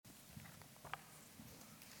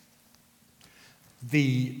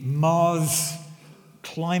The Mars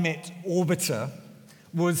Climate Orbiter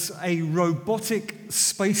was a robotic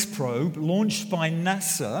space probe launched by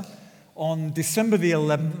NASA on December the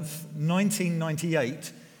 11th,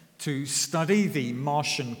 1998, to study the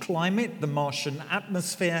Martian climate, the Martian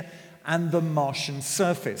atmosphere, and the Martian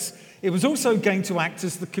surface. It was also going to act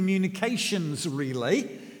as the communications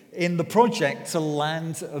relay in the project to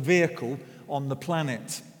land a vehicle on the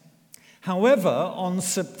planet. However, on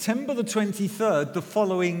September the 23rd, the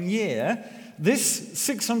following year, this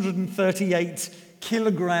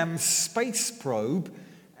 638-kilogram space probe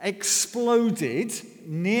exploded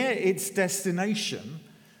near its destination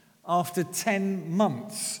after 10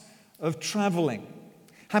 months of traveling,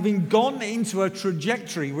 having gone into a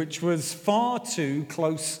trajectory which was far too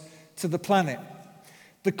close to the planet.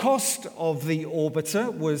 The cost of the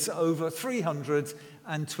orbiter was over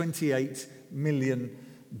 $328 million.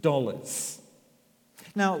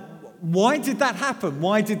 Now, why did that happen?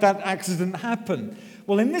 Why did that accident happen?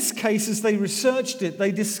 Well, in this case, as they researched it,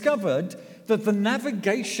 they discovered that the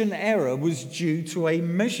navigation error was due to a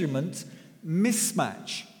measurement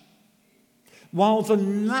mismatch. While the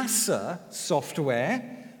NASA software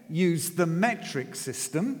used the metric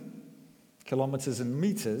system, kilometers and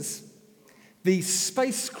meters, the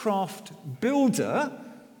spacecraft builder,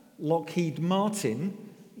 Lockheed Martin,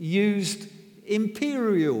 used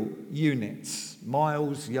imperial units,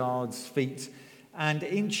 miles, yards, feet, and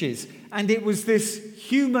inches. And it was this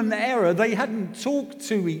human error, they hadn't talked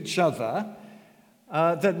to each other,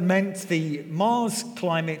 that meant the Mars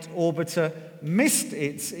Climate Orbiter missed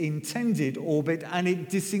its intended orbit and it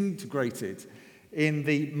disintegrated in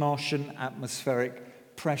the Martian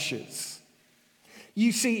atmospheric pressures.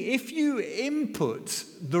 You see, if you input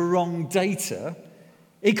the wrong data,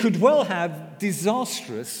 it could well have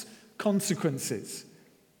disastrous consequences.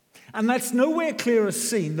 And that's nowhere clearer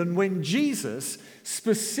seen than when Jesus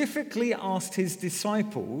specifically asked his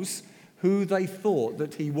disciples who they thought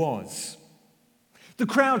that he was. The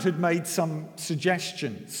crowd had made some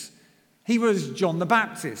suggestions. He was John the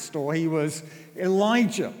Baptist, or he was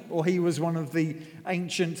Elijah, or he was one of the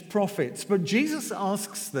ancient prophets. But Jesus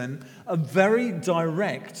asks them a very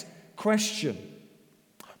direct question.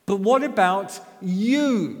 But what about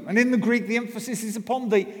you? And in the Greek, the emphasis is upon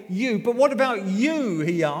the you. But what about you,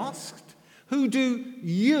 he asked. Who do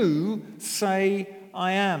you say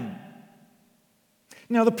I am?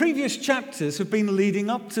 Now, the previous chapters have been leading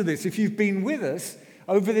up to this. If you've been with us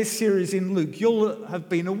over this series in Luke, you'll have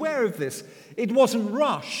been aware of this. It wasn't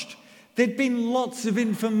rushed. There'd been lots of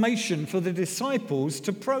information for the disciples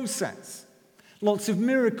to process, lots of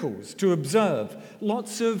miracles to observe,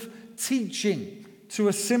 lots of teaching to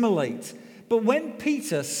assimilate. But when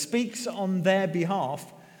Peter speaks on their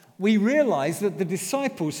behalf, we realize that the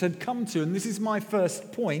disciples had come to, and this is my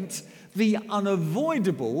first point, the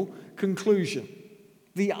unavoidable conclusion.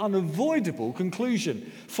 The unavoidable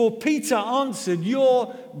conclusion. For Peter answered,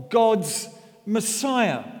 "You're God's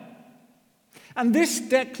Messiah." And this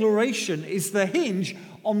declaration is the hinge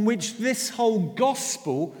on which this whole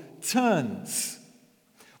gospel turns.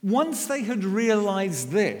 Once they had realized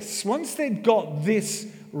this, once they'd got this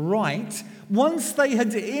right, once they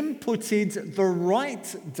had inputted the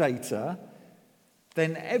right data,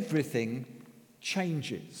 then everything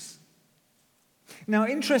changes. Now,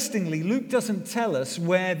 interestingly, Luke doesn't tell us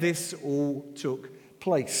where this all took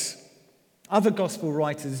place. Other gospel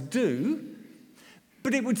writers do,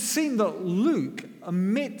 but it would seem that Luke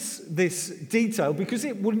omits this detail because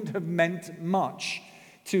it wouldn't have meant much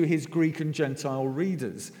to his Greek and Gentile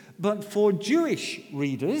readers. But for Jewish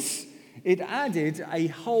readers, it added a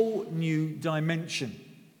whole new dimension.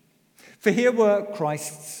 For here were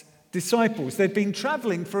Christ's disciples. They'd been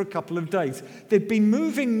traveling for a couple of days. They'd been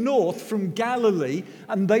moving north from Galilee,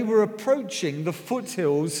 and they were approaching the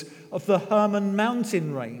foothills of the Hermon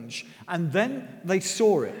mountain range. And then they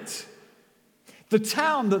saw it. The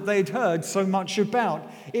town that they'd heard so much about,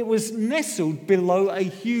 it was nestled below a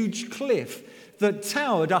huge cliff that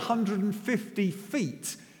towered 150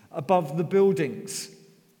 feet above the buildings.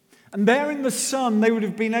 And there in the sun, they would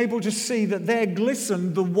have been able to see that there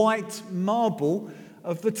glistened the white marble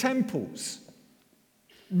of the temples.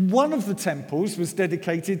 One of the temples was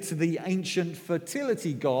dedicated to the ancient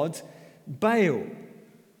fertility god Baal.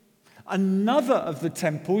 Another of the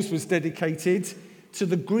temples was dedicated to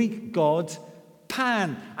the Greek god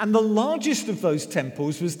Pan. And the largest of those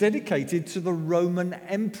temples was dedicated to the Roman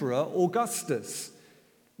Emperor Augustus,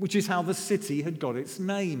 which is how the city had got its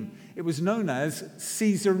name. It was known as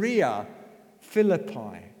Caesarea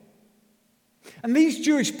Philippi. And these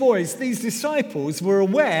Jewish boys, these disciples, were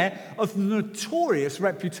aware of the notorious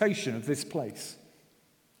reputation of this place.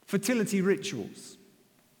 fertility rituals,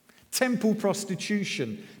 temple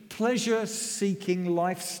prostitution, pleasure-seeking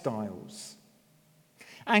lifestyles.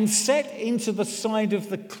 And set into the side of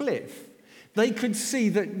the cliff, they could see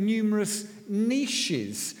that numerous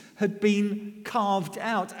niches had been carved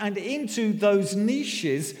out, and into those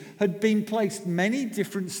niches had been placed many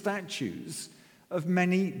different statues of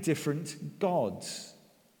many different gods.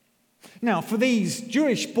 Now, for these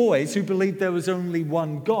Jewish boys who believed there was only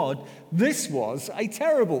one God, this was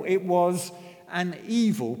it was an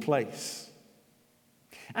evil place.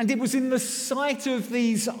 And it was in the sight of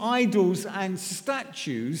these idols and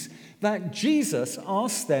statues that Jesus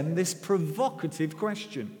asked them this provocative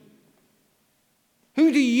question.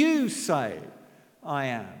 Who do you say I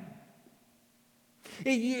am?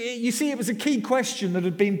 You see, it was a key question that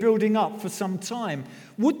had been building up for some time.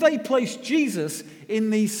 Would they place Jesus in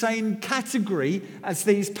the same category as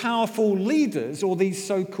these powerful leaders or these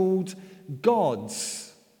so-called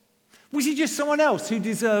gods? Was he just someone else who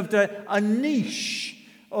deserved a niche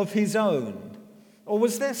of his own? Or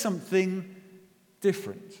was there something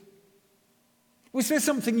different? Was there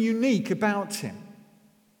something unique about him?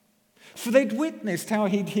 For they'd witnessed how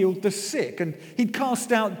he'd healed the sick, and he'd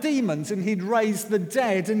cast out demons, and he'd raised the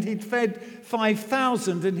dead, and he'd fed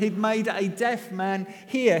 5,000, and he'd made a deaf man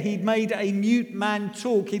hear, he'd made a mute man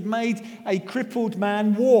talk, he'd made a crippled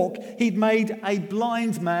man walk, he'd made a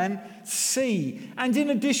blind man see. And in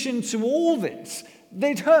addition to all this,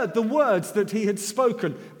 they'd heard the words that he had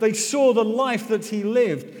spoken. They saw the life that he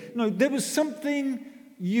lived. No, there was something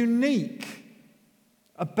unique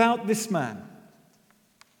about this man.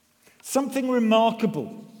 Something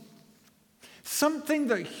remarkable. Something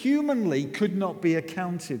that humanly could not be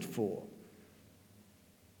accounted for.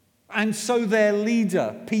 And so their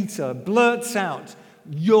leader, Peter, blurts out,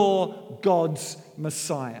 "You're God's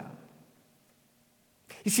Messiah."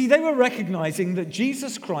 You see, they were recognizing that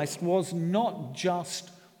Jesus Christ was not just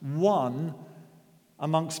one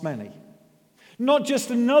amongst many. Not just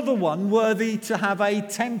another one worthy to have a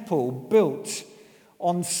temple built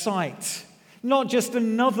on site. Not just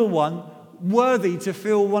another one worthy to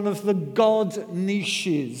fill one of the God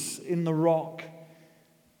niches in the rock.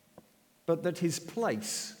 But that his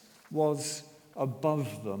place was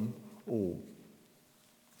above them all.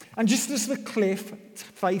 And just as the cliff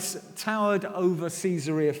face towered over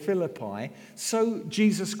Caesarea Philippi, so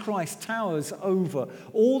Jesus Christ towers over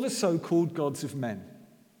all the so-called gods of men.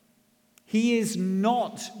 He is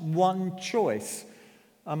not one choice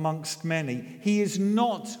amongst many. He is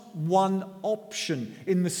not one option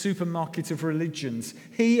in the supermarket of religions.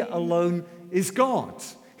 He alone is God.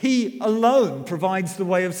 He alone provides the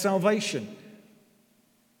way of salvation.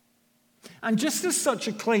 And just as such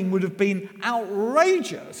a claim would have been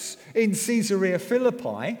outrageous in Caesarea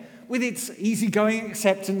Philippi, with its easygoing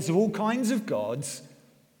acceptance of all kinds of gods,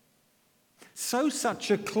 so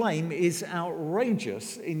such a claim is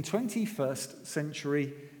outrageous in 21st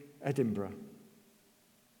century Edinburgh.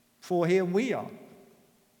 For here we are,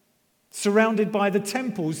 surrounded by the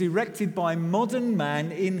temples erected by modern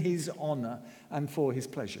man in his honor and for his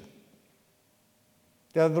pleasure.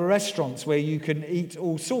 There are the restaurants where you can eat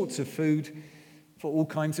all sorts of food for all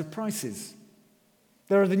kinds of prices.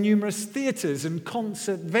 There are the numerous theatres and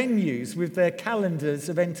concert venues with their calendars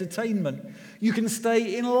of entertainment. You can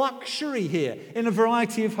stay in luxury here, in a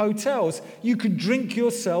variety of hotels. You could drink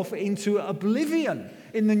yourself into oblivion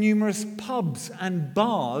in the numerous pubs and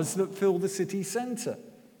bars that fill the city centre.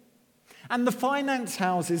 And the finance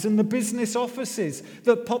houses and the business offices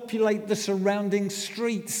that populate the surrounding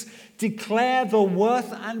streets declare the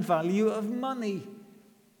worth and value of money.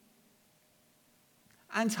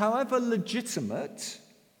 And however legitimate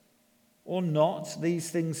or not these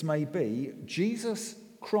things may be, Jesus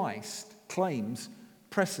Christ claims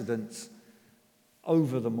precedence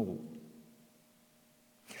over them all.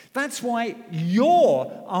 That's why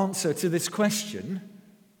your answer to this question,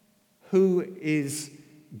 who is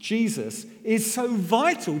Jesus, is so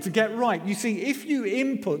vital to get right. You see, if you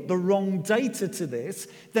input the wrong data to this,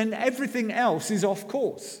 then everything else is off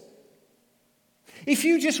course. If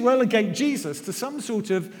you just relegate Jesus to some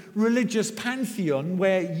sort of religious pantheon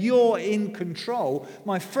where you're in control,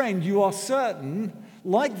 my friend, you are certain,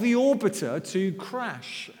 like the orbiter, to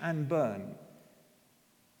crash and burn.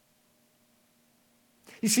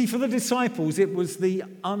 You see, for the disciples, it was the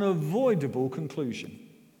unavoidable conclusion.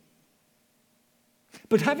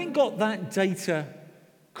 But having got that data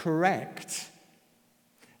correct,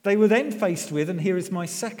 they were then faced with, and here is my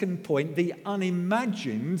second point, the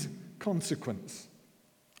unimagined consequence.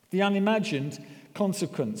 The unimagined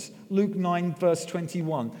consequence. Luke 9, verse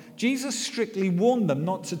 21. Jesus strictly warned them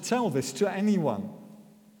not to tell this to anyone.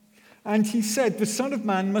 And he said, the Son of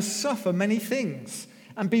Man must suffer many things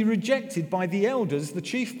and be rejected by the elders, the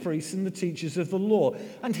chief priests, and the teachers of the law,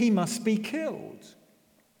 and he must be killed,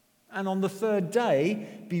 and on the third day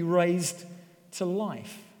be raised to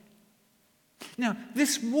life. Now,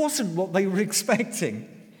 this wasn't what they were expecting.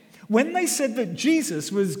 When they said that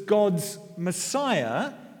Jesus was God's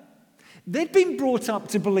Messiah, they'd been brought up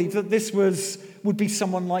to believe that this would be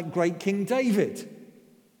someone like great King David,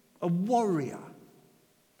 a warrior,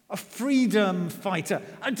 a freedom fighter,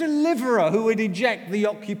 a deliverer who would eject the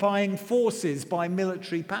occupying forces by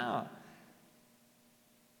military power.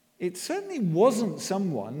 It certainly wasn't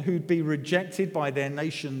someone who'd be rejected by their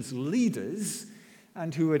nation's leaders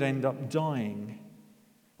and who would end up dying.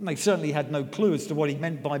 And they certainly had no clue as to what he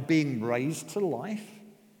meant by being raised to life.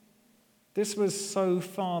 This was so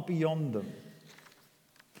far beyond them.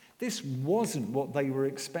 This wasn't what they were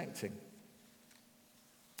expecting.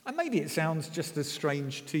 And maybe it sounds just as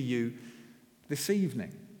strange to you this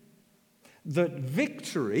evening that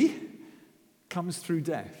victory comes through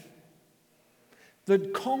death,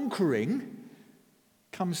 that conquering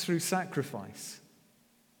comes through sacrifice.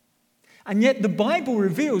 And yet the Bible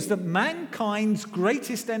reveals that mankind's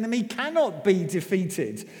greatest enemy cannot be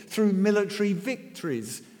defeated through military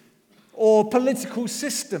victories or political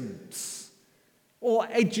systems or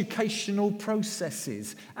educational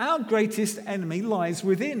processes. Our greatest enemy lies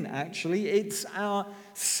within, actually. It's our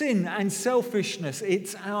sin and selfishness.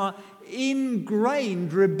 It's our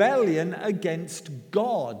ingrained rebellion against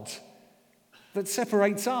God that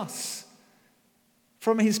separates us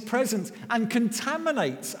from his presence and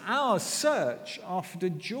contaminates our search after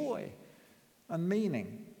joy and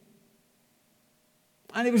meaning.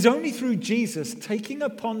 And it was only through Jesus taking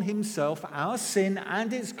upon himself our sin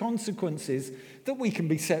and its consequences that we can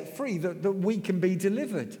be set free, that we can be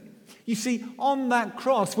delivered. You see, on that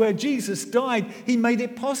cross where Jesus died, he made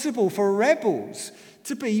it possible for rebels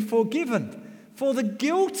to be forgiven, for the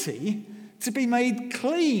guilty to be made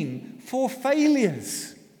clean, for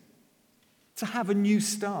failures to have a new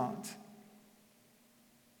start.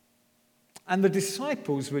 And the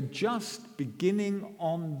disciples were just beginning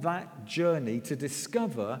on that journey to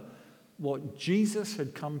discover what Jesus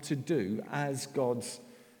had come to do as God's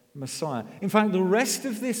Messiah. In fact, the rest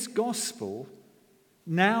of this gospel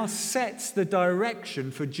now sets the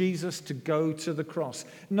direction for Jesus to go to the cross.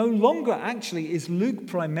 No longer actually is Luke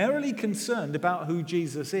primarily concerned about who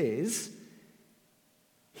Jesus is.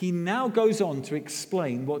 He now goes on to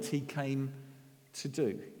explain what he came to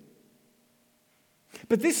do.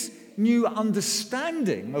 But this new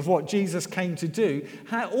understanding of what Jesus came to do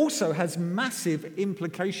also has massive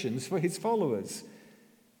implications for his followers.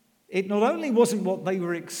 It not only wasn't what they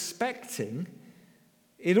were expecting,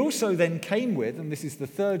 it also then came with, and this is the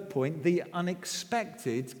third point, the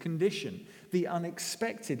unexpected condition. The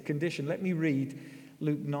unexpected condition. Let me read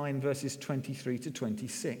Luke 9, verses 23 to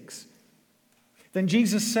 26. Then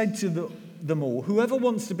Jesus said to them all, "Whoever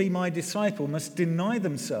wants to be my disciple must deny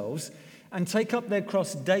themselves and take up their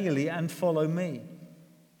cross daily and follow me.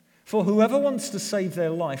 For whoever wants to save their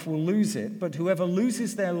life will lose it, but whoever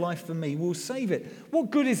loses their life for me will save it. What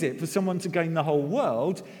good is it for someone to gain the whole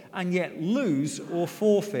world and yet lose or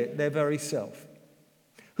forfeit their very self?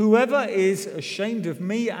 Whoever is ashamed of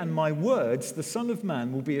me and my words, the Son of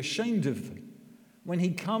Man will be ashamed of them when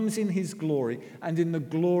he comes in his glory and in the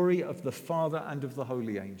glory of the Father and of the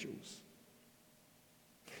holy angels."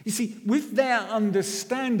 You see, with their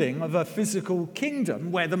understanding of a physical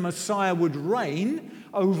kingdom where the Messiah would reign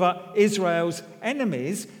over Israel's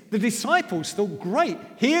enemies, the disciples thought, great,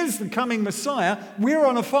 here's the coming Messiah. We're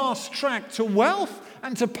on a fast track to wealth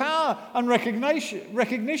and to power and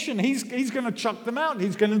recognition. He's going to chuck them out.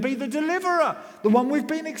 He's going to be the deliverer, the one we've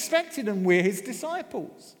been expecting, and we're his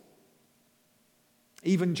disciples.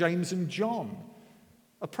 Even James and John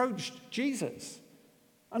approached Jesus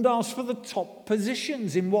and asked for the top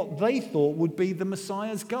positions in what they thought would be the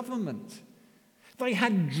Messiah's government. They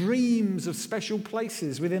had dreams of special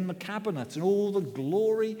places within the cabinet and all the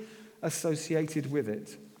glory associated with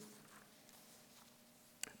it.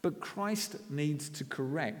 But Christ needs to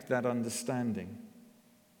correct that understanding.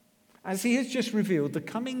 As he has just revealed, the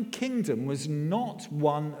coming kingdom was not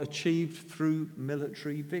one achieved through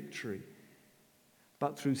military victory,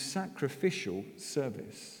 but through sacrificial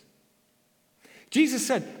service. Jesus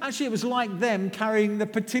said, actually, it was like them carrying the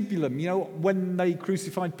patibulum. You know, when they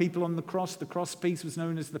crucified people on the cross piece was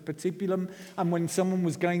known as the patibulum. And when someone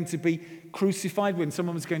was going to be crucified, when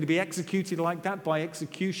someone was going to be executed like that by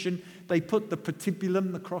execution, they put the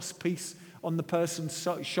patibulum, the cross piece, on the person's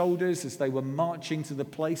shoulders as they were marching to the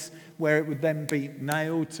place where it would then be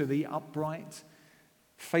nailed to the upright.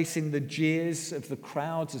 facing the jeers of the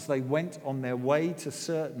crowds as they went on their way to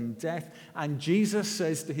certain death. And Jesus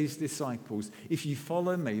says to his disciples, if you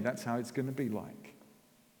follow me, that's how it's going to be like.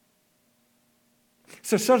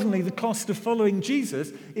 So suddenly the cost of following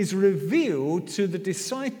Jesus is revealed to the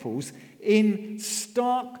disciples in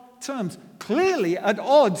stark terms, clearly at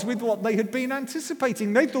odds with what they had been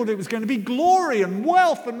anticipating. They thought it was going to be glory and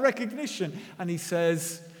wealth and recognition. And he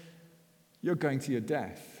says, you're going to your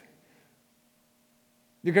death.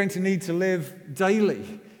 You're going to need to live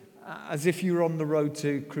daily as if you're on the road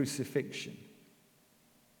to crucifixion.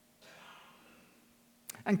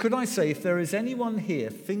 And could I say, if there is anyone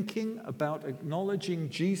here thinking about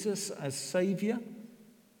acknowledging Jesus as Saviour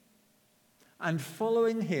and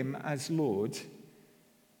following him as Lord,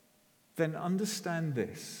 then understand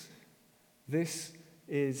this. This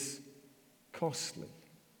is costly.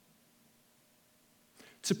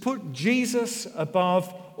 To put Jesus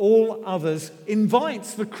above all others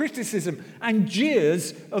invites the criticism and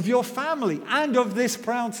jeers of your family and of this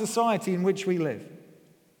proud society in which we live.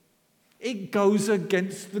 It goes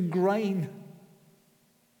against the grain.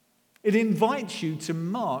 It invites you to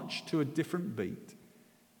march to a different beat.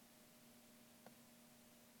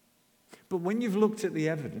 But when you've looked at the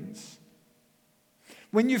evidence,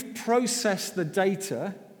 when you've processed the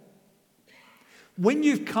data, when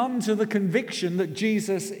you've come to the conviction that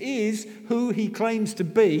Jesus is who he claims to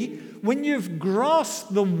be, when you've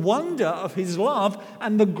grasped the wonder of his love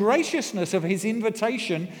and the graciousness of his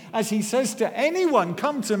invitation, as he says to anyone,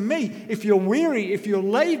 come to me. If you're weary, if you're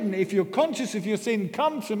laden, if you're conscious of your sin,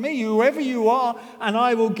 come to me, whoever you are, and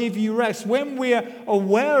I will give you rest. When we're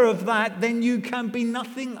aware of that, then you can be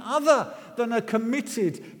nothing other than a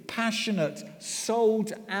committed, passionate,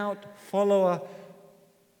 sold-out follower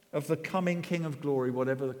of the coming King of Glory,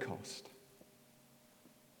 whatever the cost.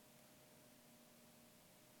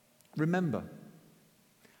 Remember,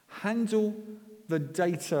 handle the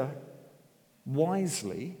data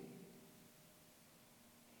wisely,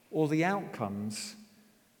 or the outcomes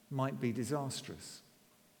might be disastrous.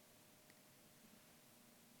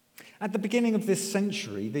 At the beginning of this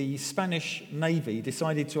century, the Spanish Navy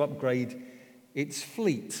decided to upgrade its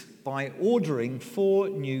fleet by ordering 4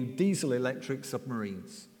 new diesel-electric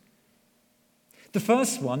submarines. The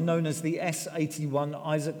first one, known as the S-81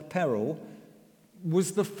 Isaac Pearl,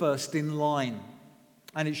 was the first in line,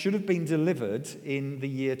 and it should have been delivered in the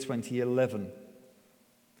year 2011.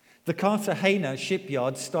 The Cartagena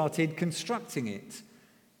shipyard started constructing it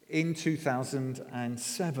in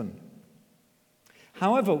 2007.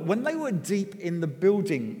 However, when they were deep in the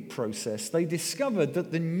building process, they discovered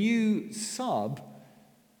that the new sub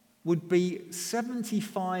would be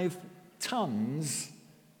 75 tons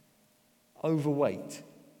overweight.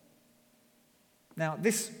 Now,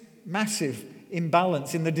 this massive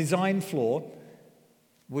imbalance in the design flaw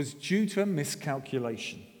was due to a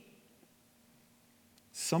miscalculation.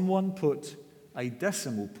 Someone put a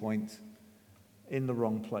decimal point in the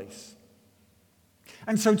wrong place.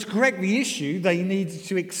 And so to correct the issue, they needed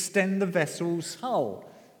to extend the vessel's hull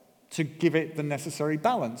to give it the necessary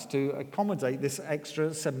balance to accommodate this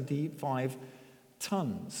extra 75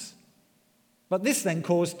 tons. But this then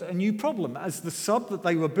caused a new problem as the sub that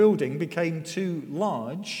they were building became too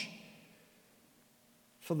large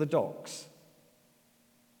for the docks.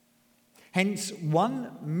 Hence,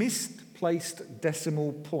 one misplaced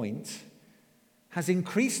decimal point has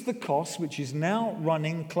increased the cost, which is now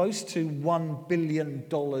running close to $1 billion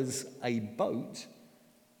a boat,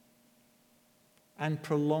 and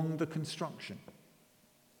prolonged the construction.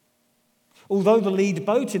 Although the lead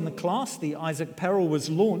boat in the class, the Isaac Pearl, was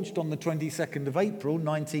launched on the 22nd of April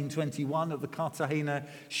 1921 at the Cartagena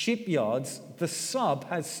shipyards, the sub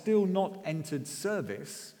has still not entered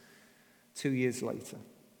service 2 years later.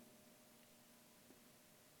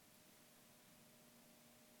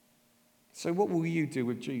 So what will you do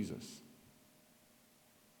with Jesus?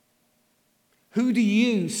 Who do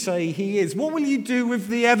you say he is? What will you do with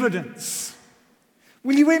the evidence?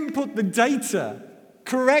 Will you input the data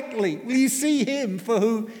correctly? Will you see him for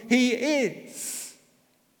who he is?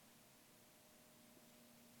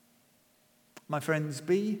 My friends,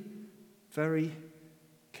 be very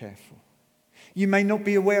careful. You may not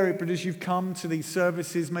be aware of it, but as you've come to these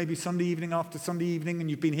services, maybe Sunday evening after Sunday evening, and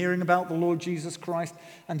you've been hearing about the Lord Jesus Christ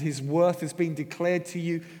and his worth has been declared to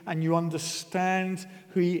you, and you understand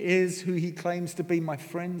who he is, who he claims to be, my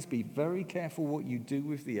friends, be very careful what you do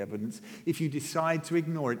with the evidence. If you decide to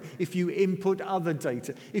ignore it, if you input other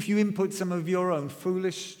data, if you input some of your own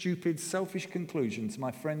foolish, stupid, selfish conclusions,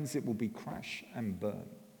 my friends, it will be crash and burn.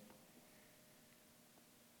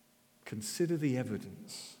 Consider the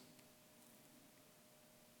evidence.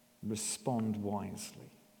 respond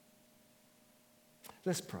wisely.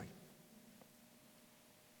 Let's pray.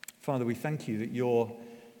 Father, we thank you that your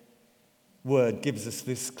word gives us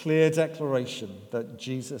this clear declaration that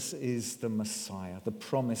Jesus is the Messiah, the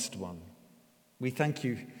promised one. We thank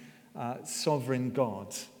you, sovereign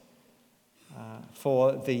God,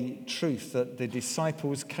 for the truth that the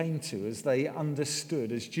disciples came to as they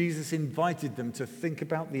understood, as Jesus invited them to think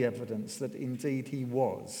about the evidence that indeed he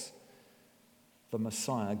was the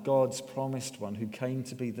Messiah, God's promised one who came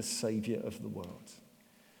to be the Saviour of the world.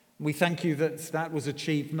 We thank you that that was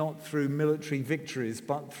achieved not through military victories,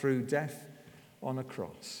 but through death on a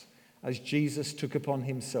cross, as Jesus took upon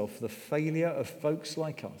himself the failure of folks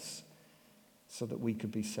like us so that we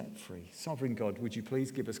could be set free. Sovereign God, would you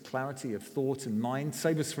please give us clarity of thought and mind?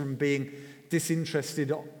 Save us from being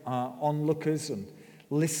disinterested onlookers and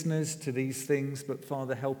listeners to these things, but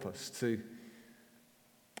Father, help us to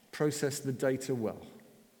process the data well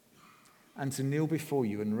and to kneel before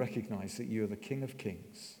you and recognize that you are the King of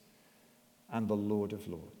Kings and the Lord of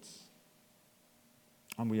Lords.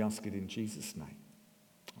 And we ask it in Jesus' name.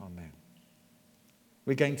 Amen.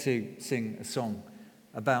 We're going to sing a song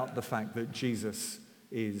about the fact that Jesus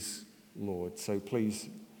is Lord. So please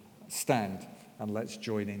stand and let's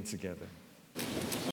join in together.